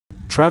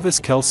Travis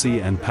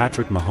Kelce and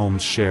Patrick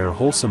Mahomes share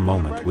wholesome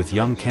moment with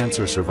young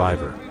cancer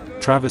survivor.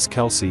 Travis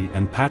Kelce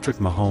and Patrick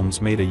Mahomes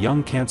made a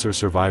young cancer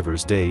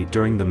survivor's day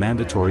during the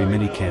mandatory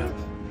minicamp.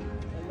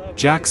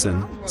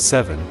 Jackson,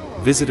 7,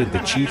 visited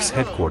the Chiefs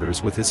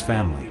headquarters with his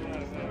family.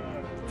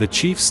 The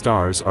Chiefs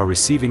stars are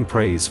receiving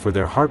praise for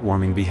their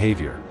heartwarming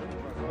behavior.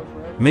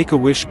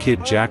 Make-A-Wish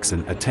kid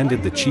Jackson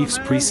attended the Chiefs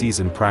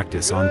preseason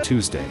practice on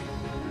Tuesday.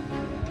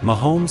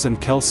 Mahomes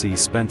and Kelce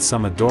spent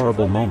some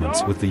adorable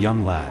moments with the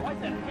young lad.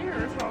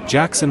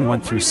 Jackson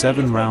went through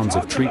 7 rounds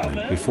of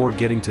treatment before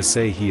getting to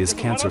say he is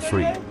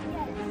cancer-free.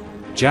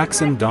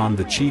 Jackson donned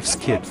the Chiefs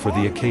kit for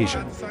the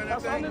occasion.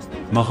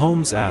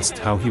 Mahomes asked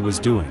how he was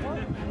doing.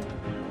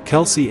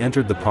 Kelce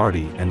entered the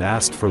party and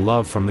asked for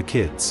love from the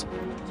kids.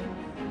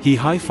 He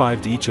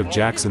high-fived each of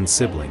Jackson's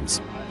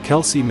siblings.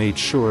 Kelce made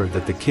sure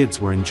that the kids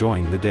were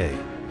enjoying the day.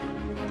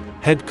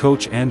 Head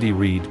coach Andy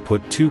Reid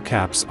put 2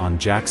 caps on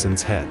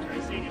Jackson's head.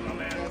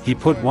 He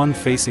put one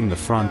facing the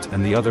front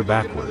and the other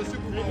backward.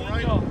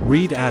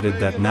 Reid added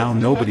that now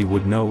nobody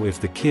would know if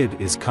the kid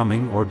is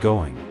coming or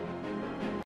going.